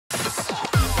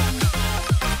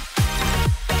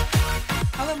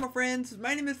Hello my friends,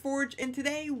 my name is Forge and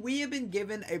today we have been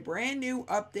given a brand new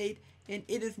update and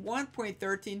it is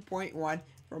 1.13.1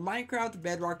 for Minecraft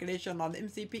Bedrock Edition on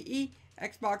MCPE,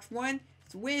 Xbox One,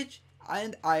 Switch,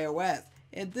 and iOS.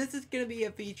 And this is going to be a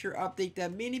feature update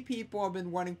that many people have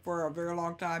been wanting for a very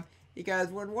long time because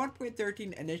when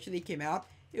 1.13 initially came out,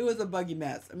 it was a buggy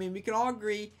mess. I mean, we can all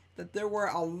agree that there were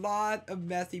a lot of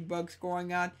messy bugs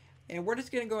going on, and we're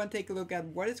just going to go and take a look at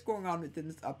what is going on within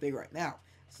this update right now.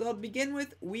 So to begin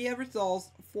with, we have results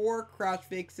for crash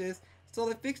fixes. So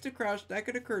they fixed a crash that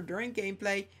could occur during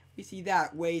gameplay. We see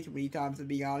that way too many times, to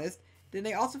be honest. Then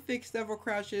they also fixed several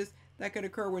crashes that could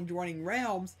occur when joining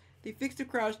realms. They fixed a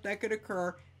crash that could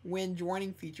occur when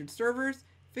joining featured servers.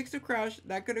 Fixed a crash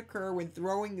that could occur when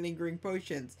throwing lingering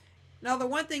potions. Now the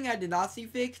one thing I did not see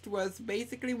fixed was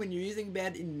basically when you're using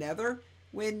bed in Nether.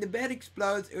 When the bed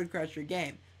explodes, it would crash your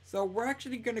game. So we're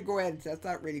actually going to go ahead and test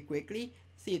that really quickly.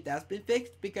 See if that's been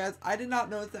fixed, because I did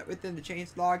not notice that within the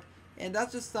changelog, and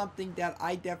that's just something that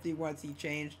I definitely want to see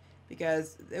changed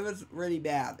because it was really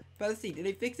bad. But let's see, did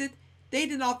they fix it? They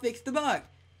did not fix the bug.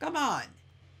 Come on. I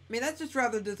mean, that's just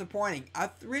rather disappointing.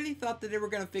 I really thought that they were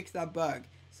going to fix that bug.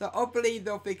 So hopefully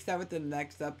they'll fix that within the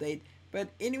next update. But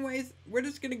anyways, we're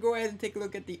just going to go ahead and take a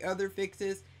look at the other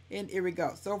fixes, and here we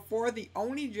go. So for the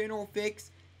only general fix,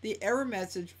 the error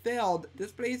message failed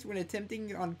displays when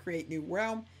attempting on create new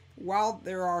realm while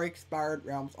there are expired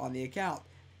realms on the account.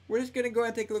 We're just going to go ahead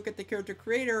and take a look at the character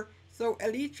creator. So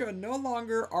Elytra no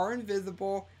longer are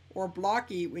invisible or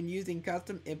blocky when using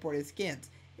custom imported skins.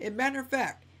 As a matter of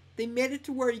fact, they made it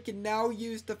to where you can now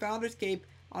use the Founder's Cape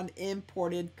on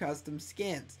imported custom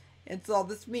skins. And so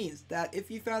this means that if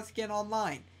you found a skin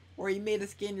online or you made a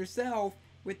skin yourself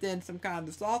within some kind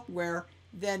of software,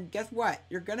 then guess what?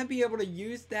 You're going to be able to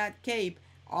use that cape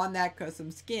on that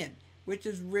custom skin, which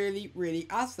is really, really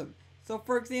awesome. So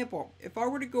for example, if I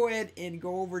were to go ahead and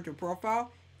go over to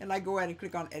profile and I go ahead and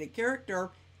click on edit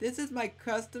character, this is my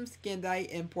custom skin that I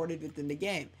imported within the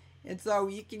game. And so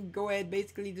you can go ahead and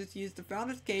basically just use the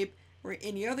Founder's Cape or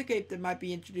any other cape that might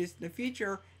be introduced in the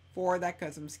future for that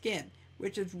custom skin,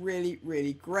 which is really,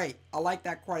 really great. I like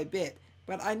that quite a bit.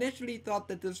 But I initially thought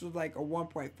that this was like a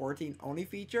 1.14 only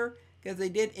feature because they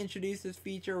did introduce this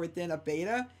feature within a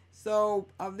beta. So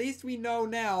at least we know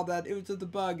now that it was just a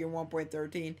bug in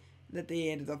 1.13 that they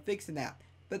ended up fixing that.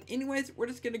 But anyways, we're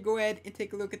just going to go ahead and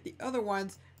take a look at the other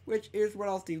ones, which is what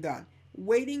else they've done.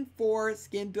 Waiting for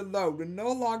skin to load will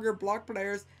no longer block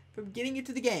players from getting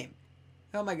into the game.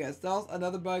 Oh my gosh, that was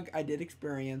another bug I did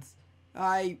experience.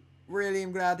 I really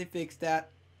am glad they fixed that.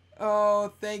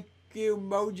 Oh, thank you,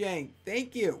 Mojang.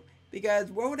 Thank you.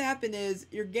 Because what would happen is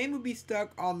your game would be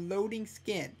stuck on loading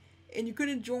skin and you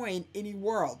couldn't join any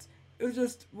worlds. It was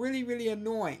just really, really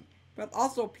annoying. But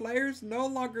also, players no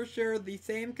longer share the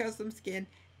same custom skin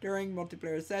during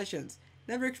multiplayer sessions.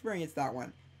 Never experienced that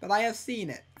one, but I have seen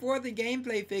it. For the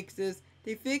gameplay fixes,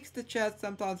 they fixed the chest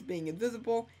sometimes being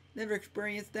invisible. Never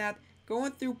experienced that.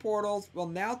 Going through portals will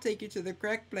now take you to the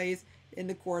correct place in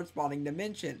the corresponding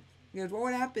dimension. Because what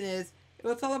would happen is, it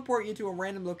will teleport you to a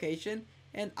random location,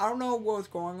 and I don't know what was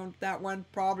going on with that one.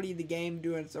 Probably the game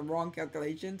doing some wrong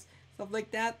calculations, stuff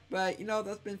like that. But you know,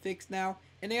 that's been fixed now.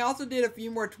 And they also did a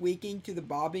few more tweaking to the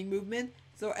bobbing movement.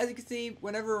 So as you can see,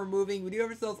 whenever we're moving, we do have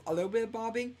ourselves a little bit of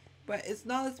bobbing, but it's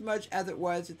not as much as it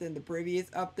was within the previous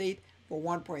update for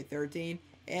 1.13.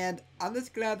 And I'm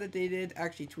just glad that they did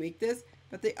actually tweak this,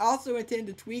 but they also intend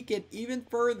to tweak it even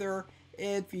further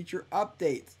in future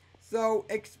updates. So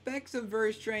expect some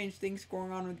very strange things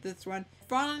going on with this one.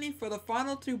 Finally, for the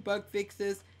final two bug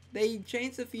fixes, they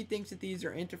changed a few things with the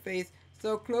user interface.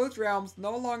 So closed realms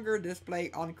no longer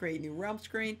display on create new realm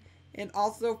screen, and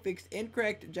also fixed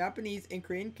incorrect Japanese and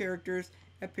Korean characters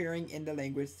appearing in the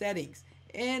language settings.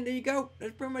 And there you go.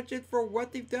 That's pretty much it for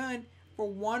what they've done for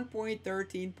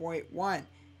 1.13.1.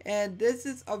 And this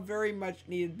is a very much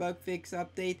needed bug fix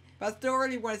update, but I still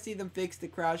really want to see them fix the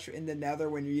crash in the Nether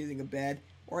when you're using a bed,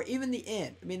 or even the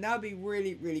end. I mean, that would be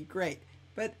really, really great.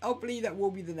 But hopefully that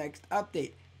will be the next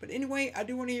update. But anyway, I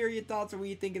do want to hear your thoughts on what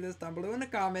you think of this down below in the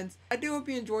comments. I do hope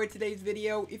you enjoyed today's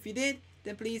video. If you did,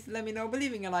 then please let me know by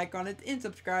leaving a like on it and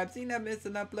subscribe so you never miss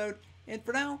an upload. And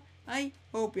for now, I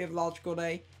hope you have a logical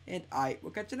day, and I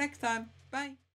will catch you next time. Bye.